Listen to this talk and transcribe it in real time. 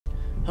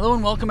Hello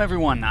and welcome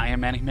everyone, I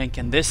am ManicMink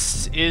and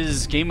this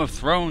is Game of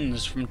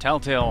Thrones from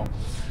Telltale.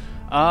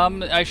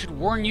 I should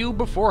warn you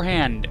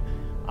beforehand,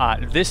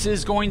 this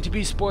is going to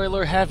be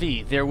spoiler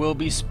heavy. There will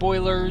be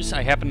spoilers.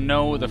 I happen to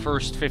know the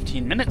first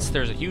 15 minutes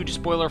there's a huge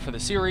spoiler for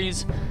the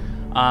series.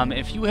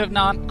 If you have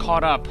not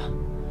caught up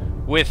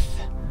with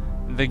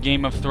the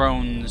Game of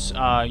Thrones,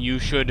 you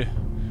should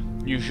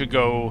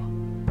go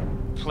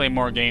play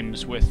more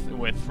games with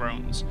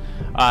Thrones.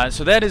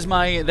 So that is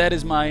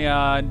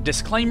my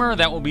disclaimer.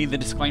 That will be the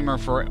disclaimer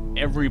for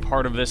every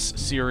part of this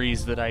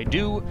series that I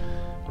do.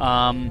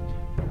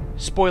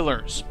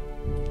 Spoilers.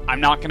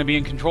 I'm not going to be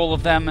in control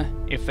of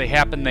them. If they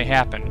happen, they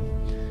happen.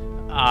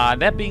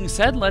 That being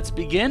said, let's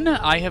begin.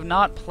 I have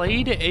not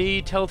played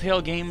a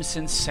Telltale game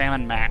since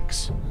Sam &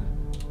 Max.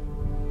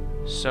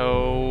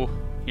 So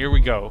here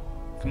we go.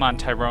 Come on,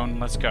 Tyrone,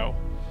 let's go.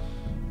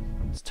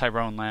 It's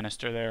Tyrone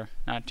Lannister there,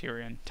 not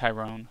Tyrion.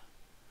 Tyrone.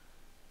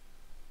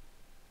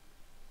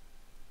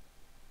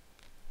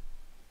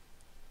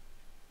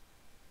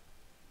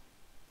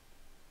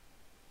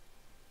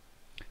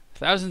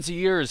 For thousands of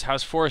years,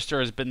 House Forrester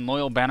has been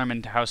loyal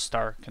bannermen to House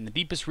Stark. In the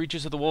deepest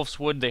reaches of the Wolf's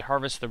Wood, they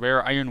harvest the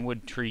rare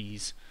ironwood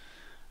trees.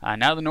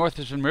 Now the North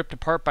has been ripped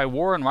apart by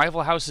war, and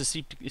rival houses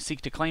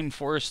seek to claim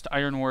forest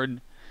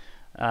ironwood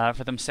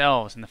for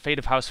themselves, and the fate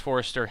of House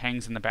Forrester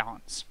hangs in the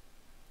balance.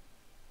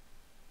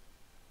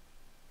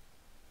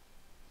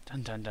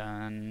 Dun dun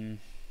dun.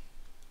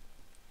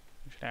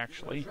 We should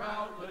actually. The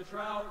trout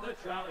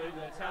in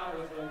the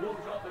towers, the wolves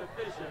dropped the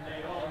fish and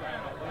they all ran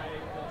away.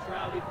 The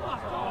trouty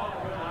flopped off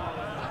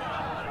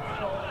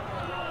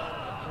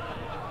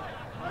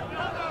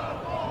another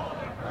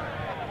golden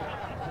prey.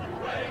 Two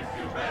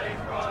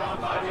weddings brought on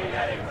by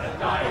beheadings, and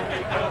dying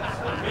becomes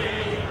for me.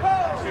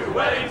 Two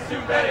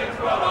weddings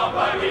brought on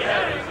by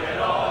beheadings, and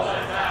all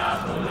is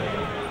happily.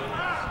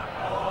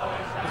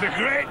 The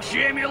great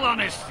Jamie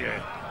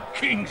Lannister,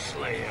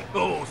 Kingslayer,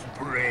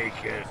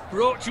 Oathbreaker,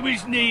 brought to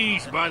his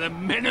knees by the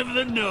men of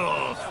the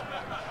North.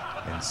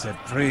 And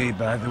set free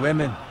by the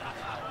women.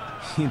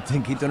 You'd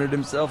think he'd done it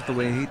himself the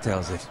way he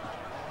tells it.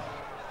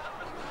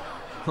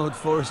 Lord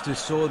Forrester's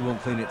sword won't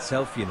clean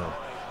itself, you know.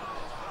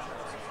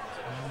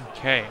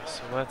 Okay,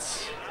 so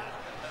let's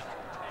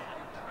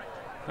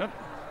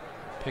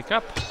pick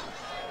up.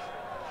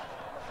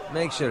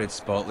 Make sure it's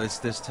spotless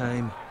this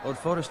time. Lord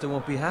Forrester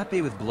won't be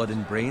happy with blood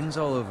and brains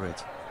all over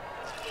it.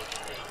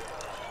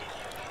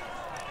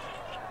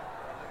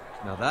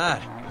 Now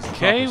that is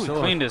Okay, a we sword.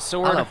 cleaned his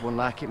sword. I'll have one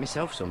like it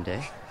myself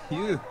someday.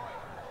 You'll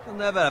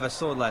never have a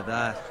sword like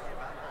that.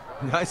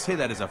 I say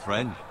that as a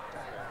friend.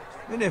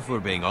 And if we're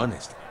being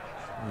honest,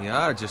 you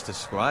are just a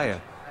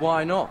squire.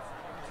 Why not?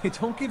 You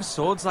don't give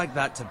swords like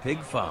that to pig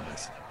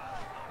farmers.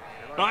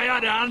 I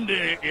had a hand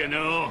in it, you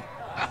know.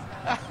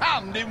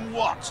 Hand in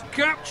what?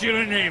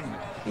 Capturing him.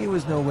 He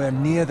was nowhere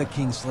near the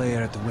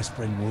Kingslayer at the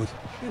Whispering Wood.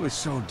 He was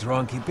so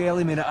drunk he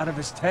barely made it out of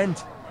his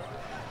tent.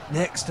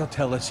 Next he'll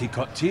tell us he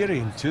caught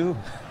Tyrion too.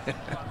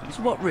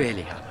 So what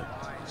really happened?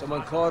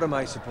 Someone caught him,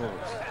 I suppose.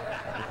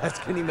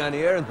 Ask any man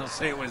here and they'll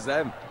say it was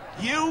them.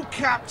 You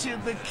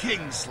captured the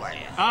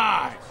Kingslayer.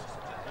 Aye.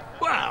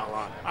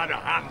 Well, I had a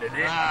hand in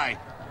it. Aye.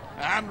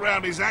 A hand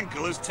round his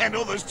ankle as 10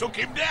 others took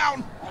him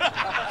down.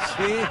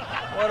 See?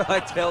 What do I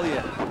tell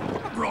you?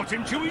 Brought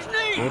him to his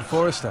knees. Lord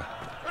Forrester.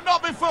 But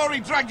not before he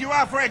dragged you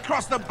halfway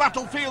across the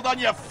battlefield on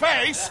your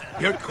face.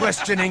 You're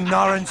questioning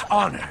Norrin's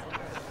honor.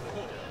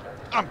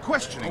 I'm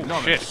questioning Oh,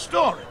 Norrin's shit.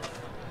 story.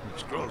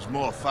 Which grows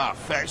more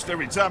far-fetched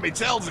every time he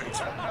tells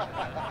it.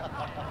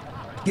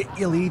 Get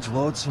your liege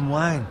lord some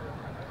wine.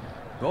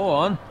 Go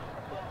on.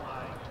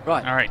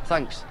 Right, All right.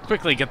 thanks.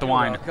 Quickly get the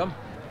wine. Welcome.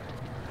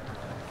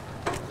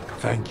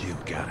 Thank you,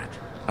 Garrett.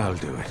 I'll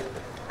do it.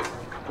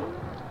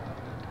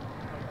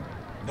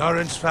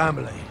 Norrin's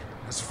family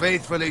has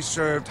faithfully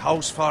served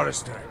House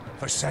Forrester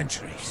for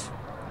centuries.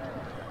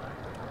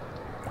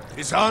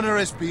 His honor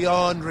is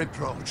beyond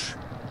reproach.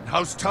 and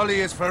House Tully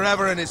is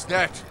forever in his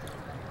debt.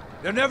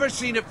 They've never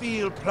seen a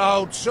field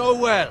ploughed so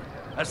well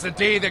as the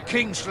day the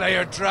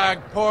Kingslayer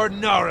dragged poor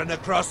Norrin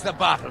across the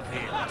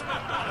battlefield.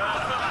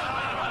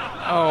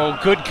 Oh,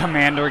 good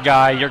commander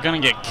guy. You're gonna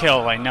get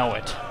killed, I know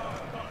it.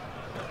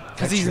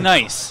 Because he's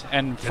nice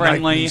and Tonight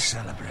friendly. we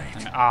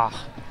celebrate. And,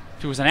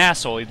 if he was an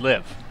asshole, he'd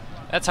live.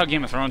 That's how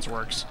Game of Thrones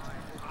works.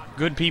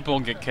 Good people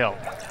get killed.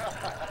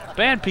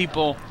 Bad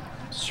people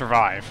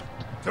survive.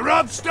 To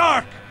Robb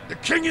Stark, the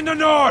King in the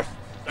North!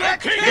 The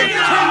King in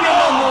the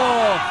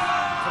North!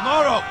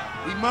 Tomorrow,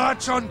 we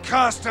march on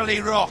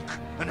Casterly Rock,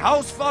 and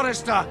House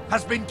Forrester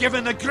has been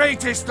given the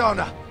greatest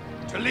honor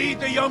to lead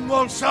the Young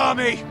Wolf's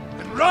army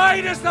and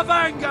ride as the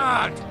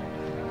vanguard!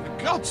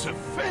 The gods have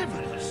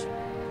favored us.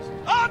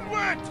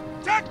 Onward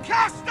to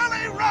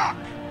Casterly Rock!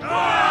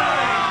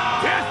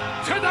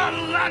 Death to the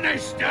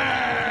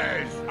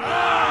Lannisters!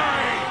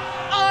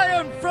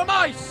 Iron from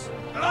ice!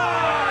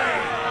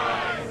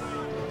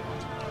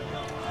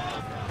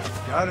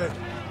 Got it.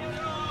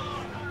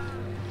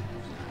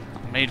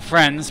 Made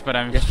friends, but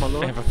Yes, my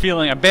lord? I have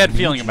a bad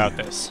feeling Need about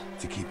you this.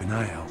 to keep an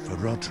eye out for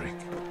Roderick.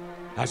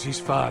 As his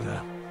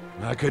father,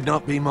 I could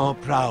not be more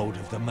proud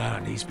of the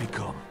man he's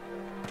become.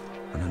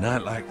 On a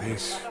night like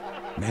this,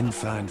 men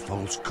find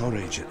false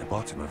courage at the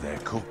bottom of their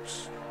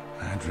cups.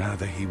 I'd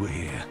rather he were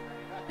here.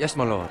 Yes,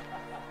 my lord.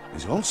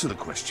 There's also the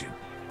question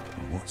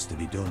of what's to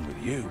be done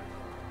with you.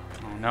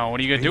 Oh no, what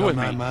are you gonna do Been with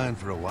on me? my mind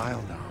for a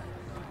while now.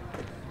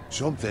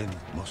 Something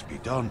must be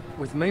done.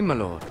 With me, my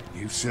lord.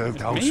 You've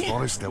served House Me?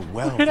 Forrester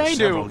well What did for I do?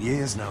 several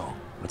years now,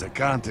 but I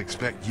can't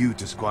expect you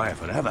to squire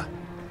forever.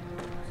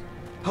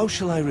 How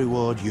shall I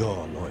reward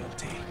your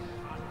loyalty?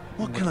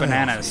 What can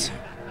Bananas. I offer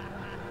you?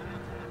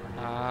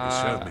 You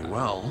served me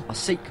well. I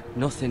seek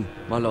nothing,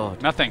 my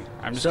lord. Nothing.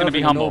 I'm just gonna be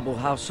Serving humble. a noble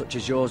house such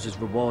as yours is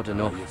reward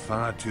enough. You're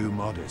far too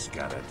modest,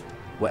 Garrett.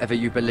 Whatever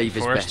you believe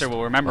is Forrester best,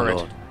 will remember my it.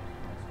 lord.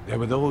 There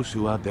were those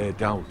who had their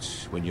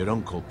doubts when your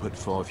uncle put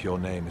forth your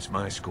name as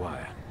my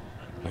squire.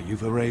 But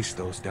you've erased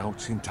those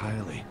doubts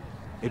entirely.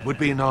 It would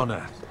be an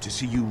honor to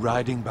see you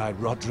riding by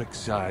Roderick's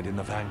side in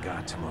the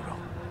vanguard tomorrow.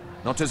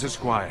 Not as a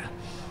squire,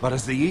 but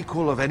as the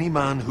equal of any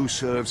man who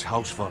serves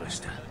House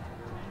Forrester.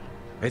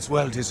 It's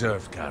well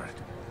deserved, Garrett.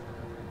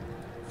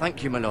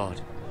 Thank you, my lord.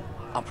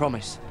 I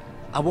promise.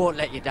 I won't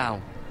let you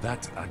down.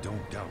 That I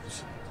don't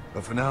doubt.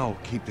 But for now,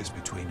 keep this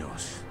between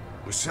us.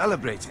 We're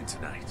celebrating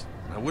tonight.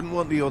 I wouldn't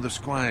want the other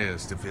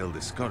squires to feel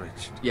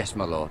discouraged. Yes,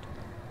 my lord.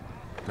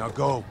 Now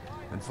go,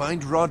 and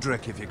find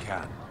Roderick if you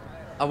can.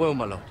 I will,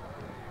 my lord.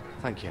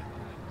 Thank you.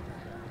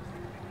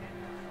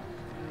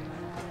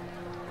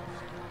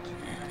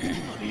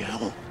 Bloody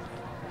hell.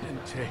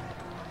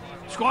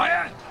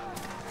 Squire!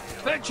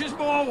 Fetch us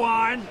more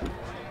wine!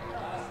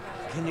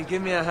 Can you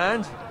give me a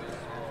hand?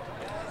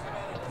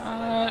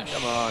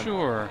 Come on.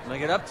 Sure. Can I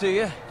get up to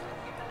you?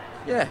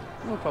 Yeah,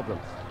 no problem.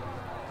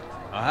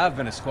 I have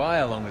been a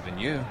squire longer than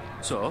you.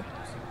 So?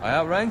 I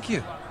outrank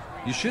you.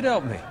 You should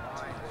help me.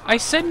 I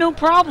said no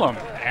problem,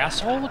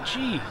 asshole.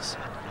 Jeez.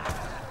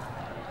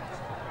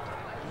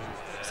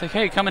 It's like,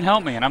 hey, come and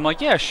help me, and I'm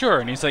like, yeah, sure.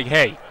 And he's like,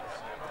 hey,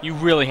 you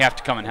really have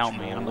to come and help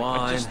me. And I'm like, I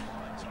Wine, just,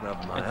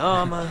 scrub my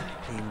armor,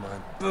 clean my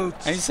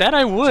boots. I said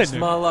I would. It's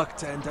my luck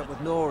to end up with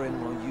Norin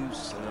while you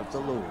serve the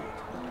Lord.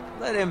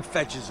 Let him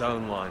fetch his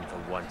own wine for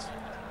once.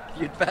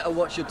 You'd better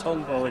watch your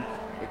tongue, Bowen.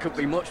 It could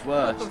be much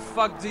worse. What the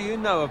fuck do you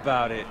know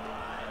about it?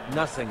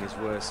 Nothing is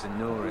worse than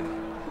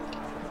Norin.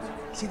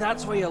 See,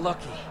 that's where you're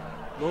lucky.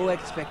 Low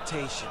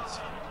expectations.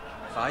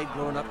 If I'd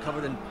grown up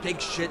covered in pig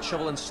shit,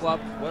 shovel and slop,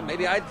 well,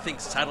 maybe I'd think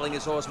saddling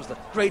his horse was the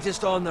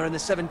greatest honor in the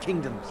Seven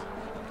Kingdoms.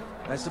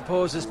 I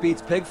suppose this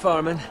beats pig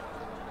farming.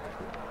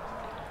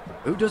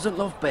 Who doesn't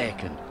love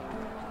bacon?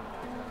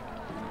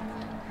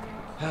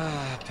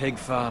 Ah, pig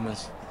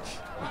farmers.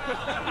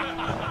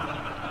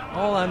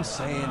 All I'm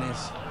saying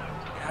is,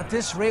 at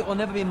this rate we'll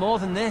never be more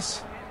than this,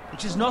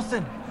 which is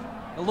nothing.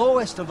 The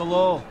lowest of the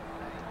low.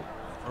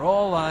 For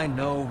all I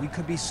know, we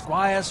could be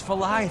squires for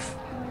life.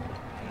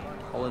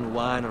 Pulling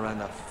wine around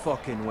a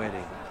fucking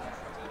wedding.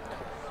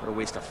 What a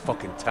waste of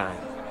fucking time.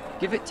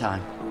 Give it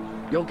time.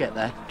 You'll get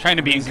there. Trying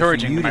to be Easy for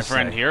encouraging you to my to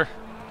friend say. here.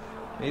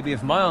 Maybe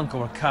if my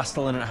uncle were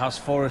castellan at House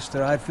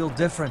Forrester, I'd feel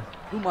different.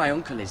 Who my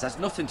uncle is has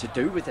nothing to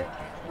do with it.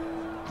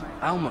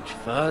 How much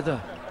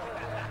further?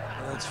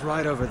 It's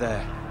right over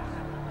there.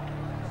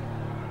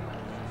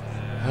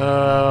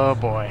 Oh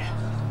boy.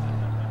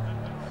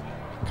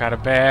 Got a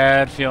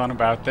bad feeling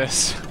about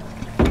this.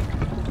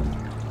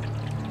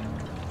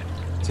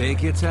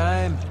 Take your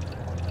time.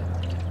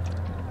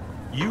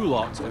 You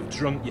lot have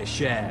drunk your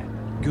share.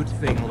 Good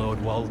thing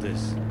Lord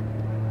Walder's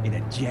in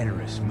a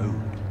generous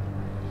mood.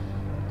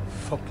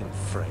 Fucking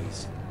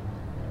phrase.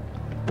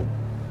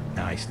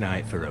 Nice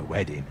night for a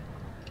wedding.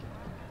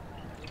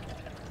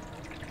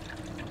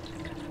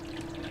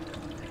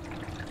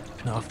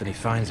 Not often he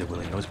finds a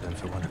willing husband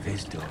for one of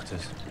his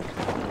daughters.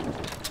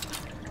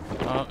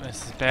 Oh,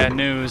 this is bad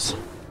news.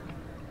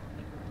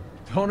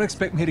 Don't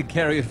expect me to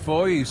carry it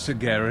for you, Sir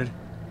Garrett.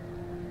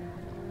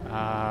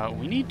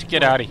 We need to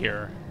get out of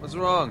here. What's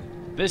wrong?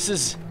 This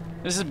is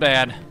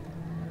bad.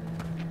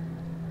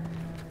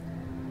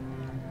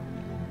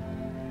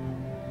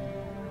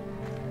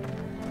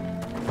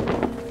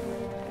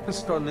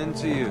 What's gotten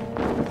into you?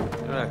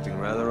 You're acting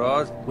rather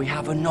odd. We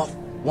have enough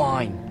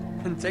wine.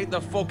 And take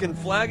the fucking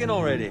flagon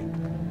already.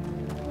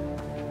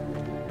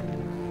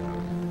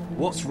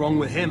 What's wrong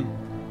with him?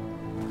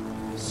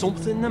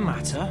 Something the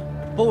matter?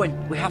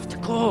 Bowen, we have to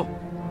go.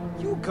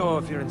 You go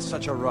if you're in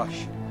such a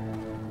rush.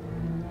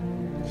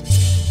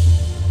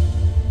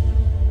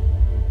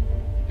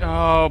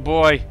 Oh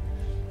boy.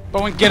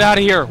 Bowen, get out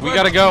of here. We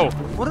gotta go.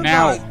 What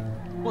now. about?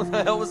 What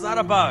the hell was that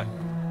about?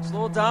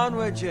 Slow down,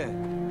 would you?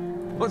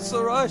 What's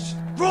the rush?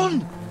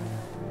 Run!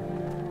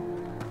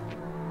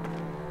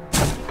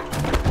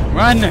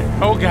 Run!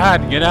 Oh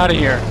god, get out of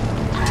here.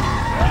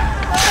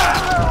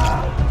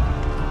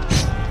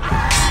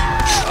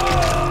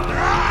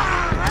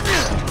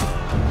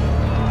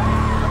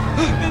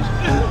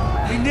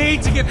 We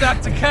need to get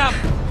back to camp.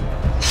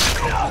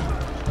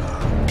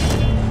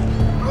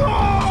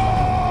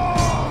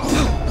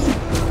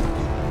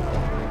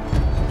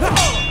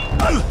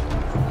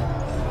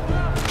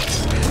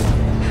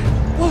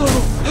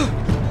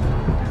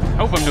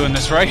 Hope I'm doing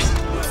this right.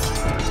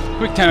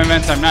 Quick time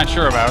events I'm not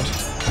sure about.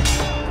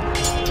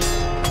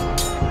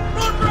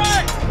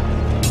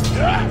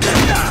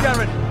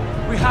 Garrett,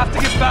 we have to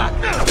get back.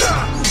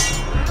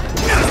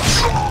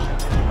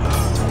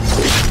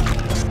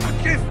 A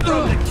gift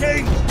from the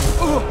king.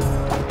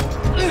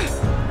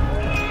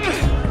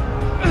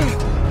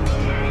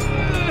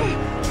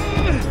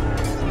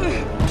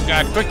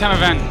 God, quick time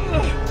event.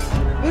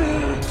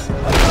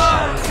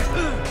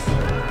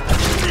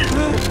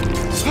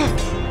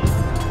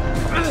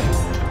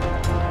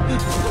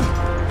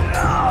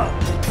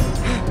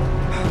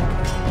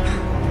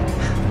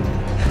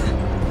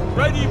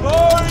 Ready,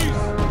 boys!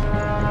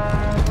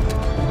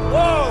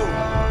 Whoa!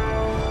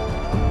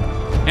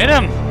 Hit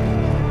him!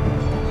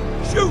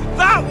 Shoot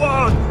that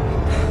one!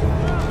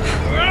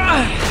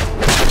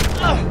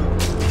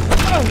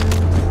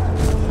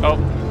 Oh,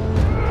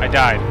 I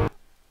died.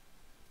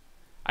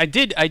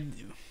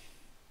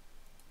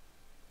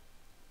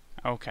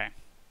 Okay.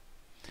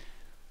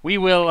 We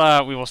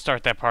will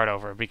start that part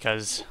over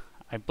because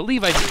I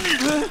believe I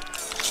did.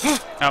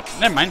 Oh,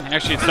 never mind.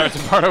 Actually, it starts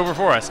the part over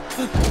for us.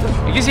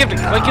 I guess you have to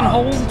click and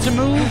hold to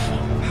move?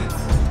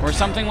 Or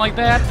something like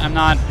that? I'm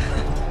not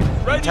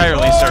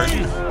entirely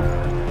certain.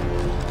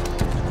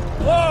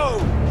 Whoa!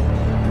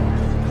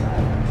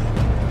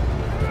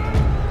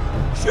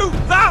 Shoot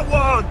that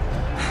one!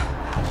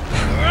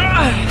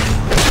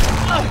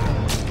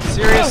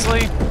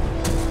 Seriously?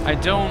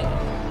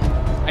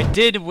 I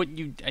did what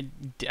you...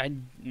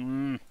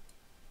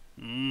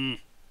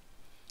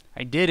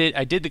 I did it.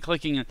 I did the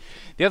clicking.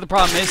 The other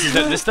problem is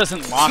that this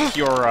doesn't lock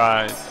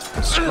your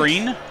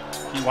screen.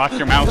 You lock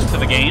your mouse to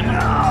the game.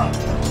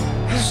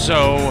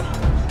 So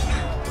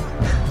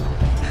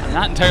I'm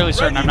not entirely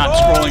certain I'm not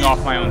scrolling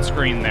off my own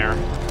screen there.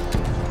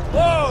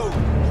 Whoa!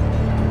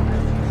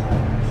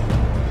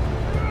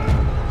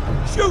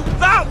 Shoot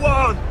that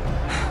one!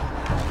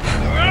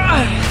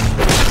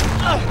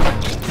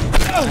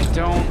 I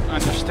don't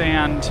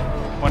understand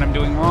what I'm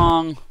doing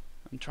wrong.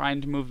 I'm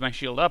trying to move my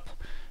shield up.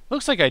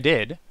 Looks like I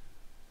did.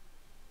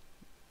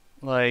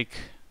 Like,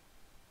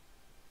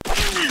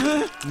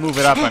 move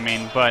it up, I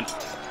mean, but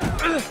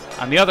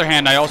on the other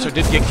hand, I also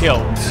did get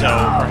killed, so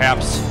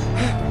perhaps...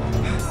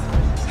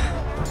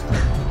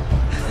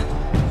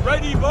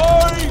 Ready,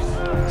 boys!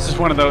 This is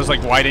one of those,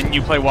 like, why didn't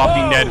you play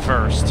Walking Dead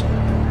first?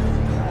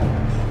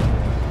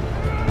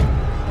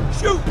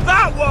 Shoot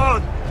that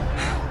one!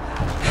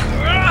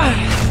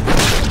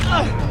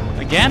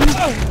 Again?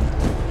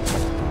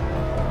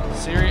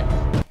 Serious?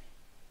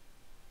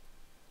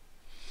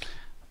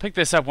 Pick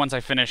this up once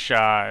I finish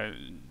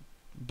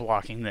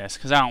blocking this,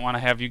 because I don't want to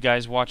have you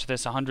guys watch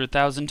this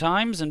 100,000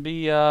 times and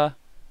be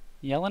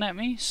yelling at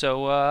me,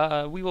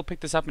 so we will pick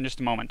this up in just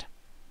a moment.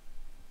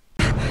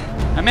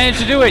 I managed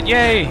to do it!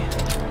 Yay!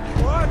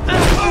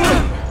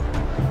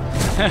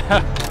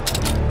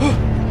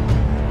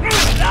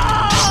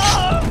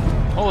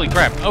 Holy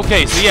crap.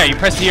 Okay, so yeah, you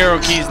press the arrow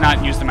keys,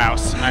 not use the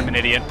mouse. I'm an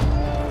idiot.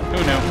 Who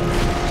knew?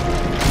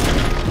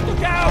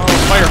 Look out! Oh,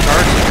 fire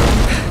card.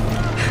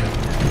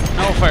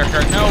 No, fire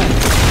card, no!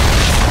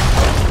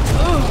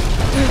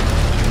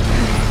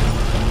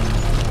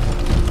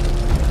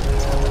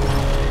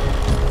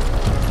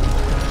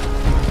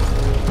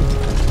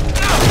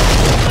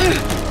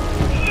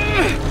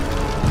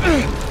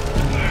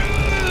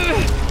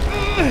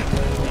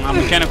 My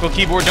mechanical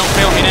keyboard, don't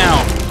fail me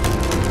now.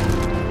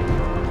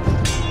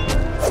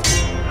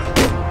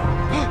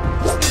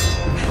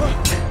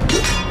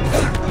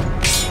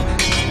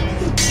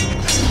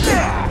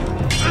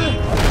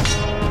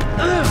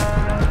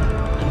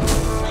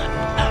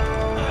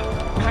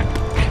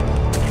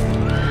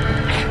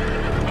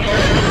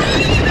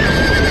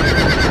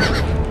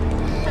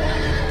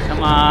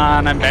 Come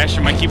on, I'm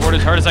bashing my keyboard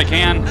as hard as I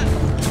can.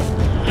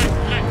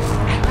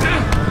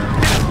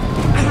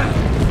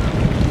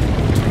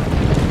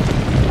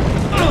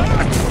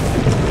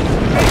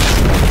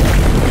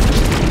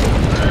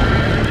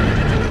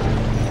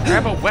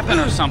 Grab a weapon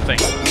or something.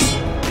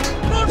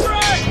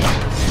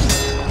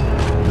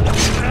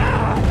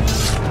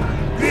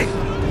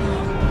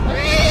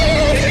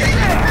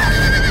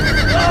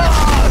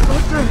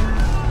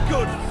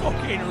 Good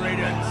fucking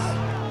riddance!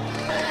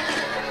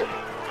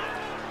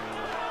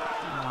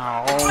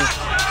 Oh.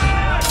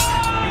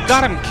 You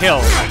got him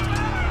killed.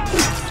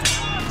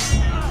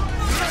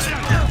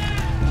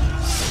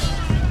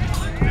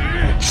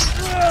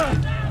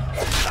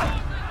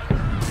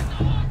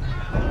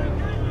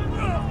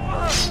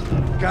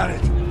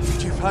 Garrett,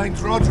 did you find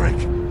Roderick?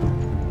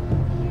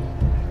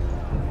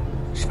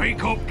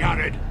 Speak up,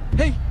 Garrett.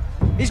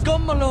 He's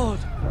gone, my lord.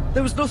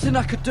 There was nothing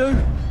I could do.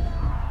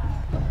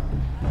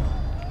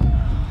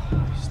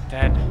 He's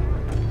dead.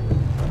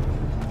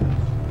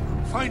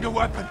 Find a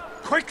weapon,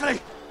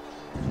 quickly!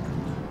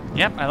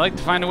 Yep, I like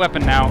to find a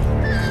weapon now.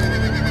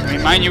 I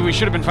mean, mind you, we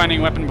should have been finding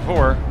a weapon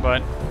before,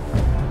 but...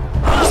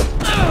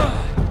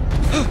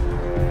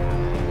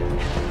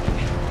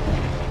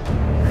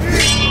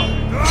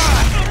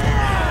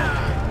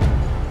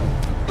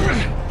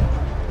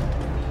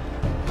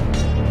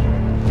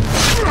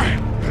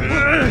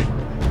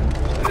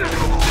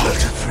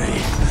 Walter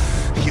Free,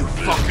 you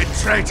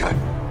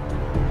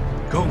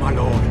Go, my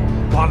lord,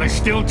 while there's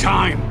still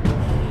time.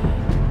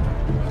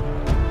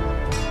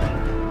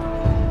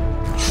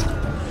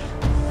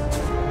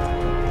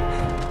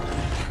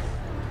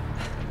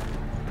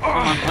 Come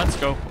on, let's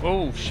go.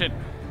 Oh, shit.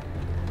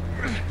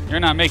 You're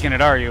not making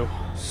it, are you?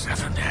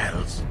 7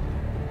 hells.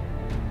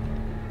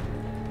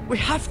 We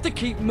have to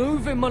keep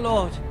moving, my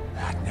lord.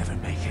 I'd never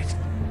make it.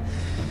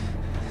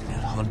 They'll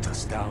hunt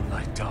us down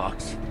like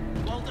dogs.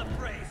 Walder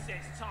Frey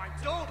says time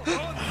to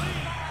run.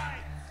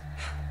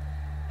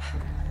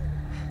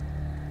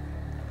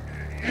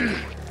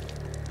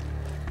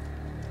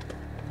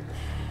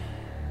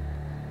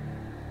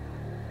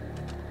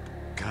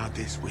 Guard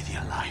this with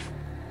your life.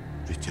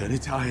 Return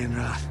it to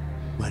Ironrath,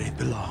 where it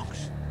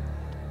belongs.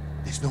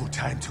 There's no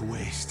time to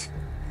waste.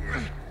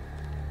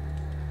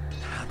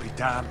 I'll be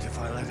damned if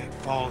I let it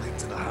fall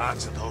into the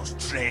hands of those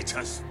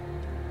traitors.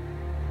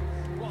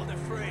 Walder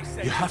Frey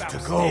says You have to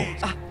about go.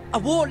 stage. I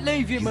won't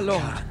leave you, my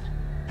lord. Can,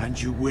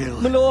 and you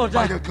will. My lord,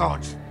 By the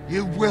gods,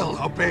 you will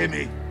obey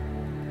me.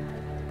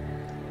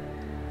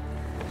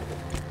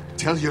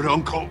 Tell your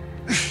uncle.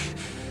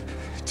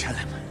 Tell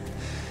him.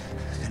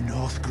 The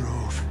North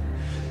Grove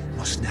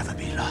must never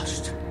be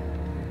lost.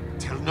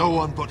 Tell no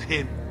one but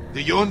him.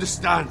 Do you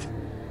understand?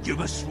 You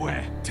must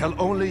swear. Tell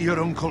only your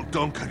Uncle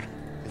Duncan.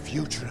 The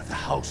future of the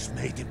house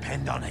may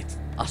depend on it.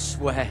 I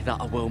swear that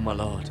I will, my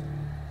lord.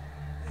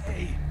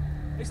 Hey,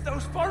 it's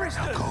those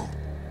foresters. Now go.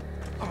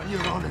 On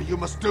your honor, you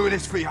must do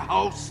this for your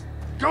house.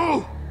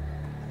 Go!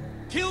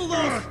 Kill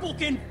those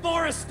fucking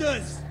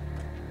foresters.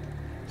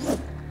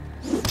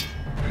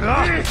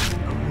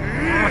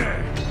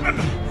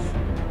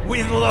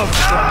 With love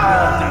from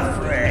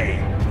Walder Frey.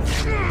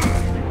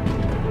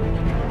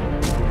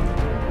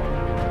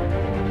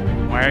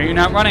 Why are you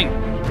not running?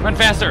 Run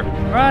faster!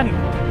 Run!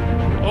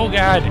 Oh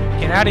god,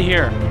 get out of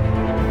here!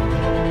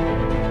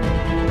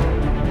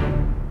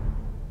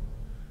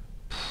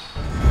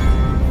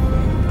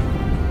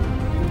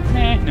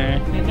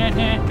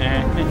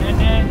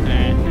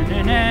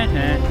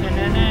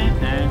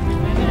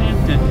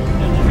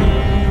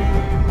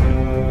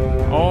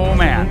 Oh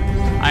man,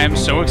 I am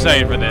so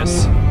excited for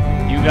this.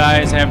 You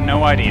guys have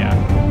no idea.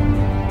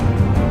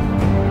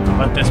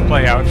 I'll let this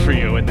play out for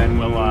you, and then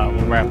we'll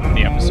wrap up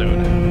the episode.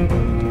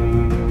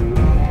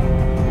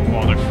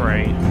 Walder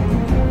Frey.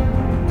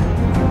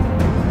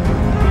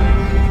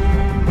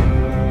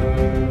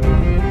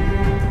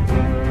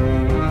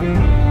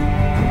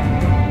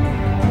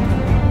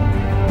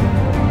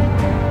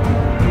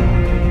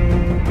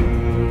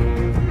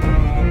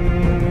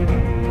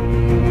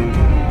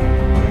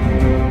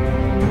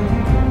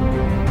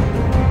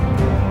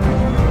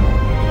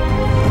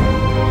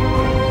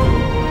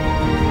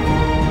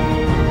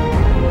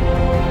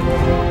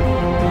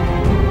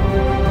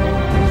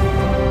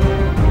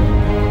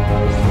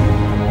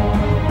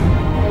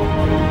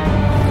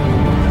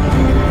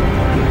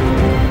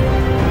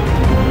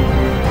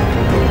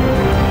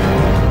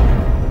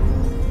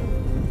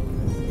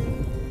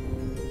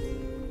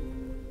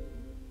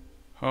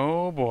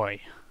 Oh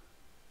boy.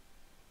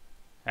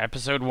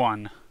 Episode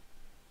 1.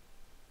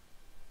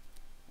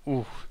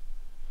 Ooh.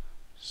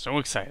 So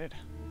excited.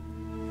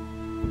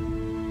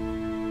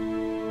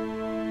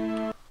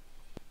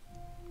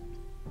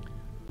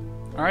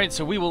 Alright,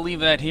 so we will leave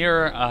that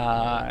here.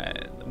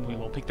 We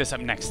will pick this up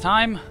next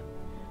time.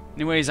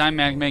 Anyways, I'm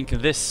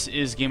ManicMink. This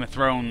is Game of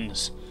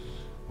Thrones.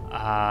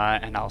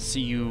 And I'll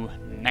see you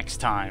next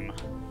time.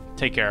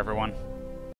 Take care, everyone.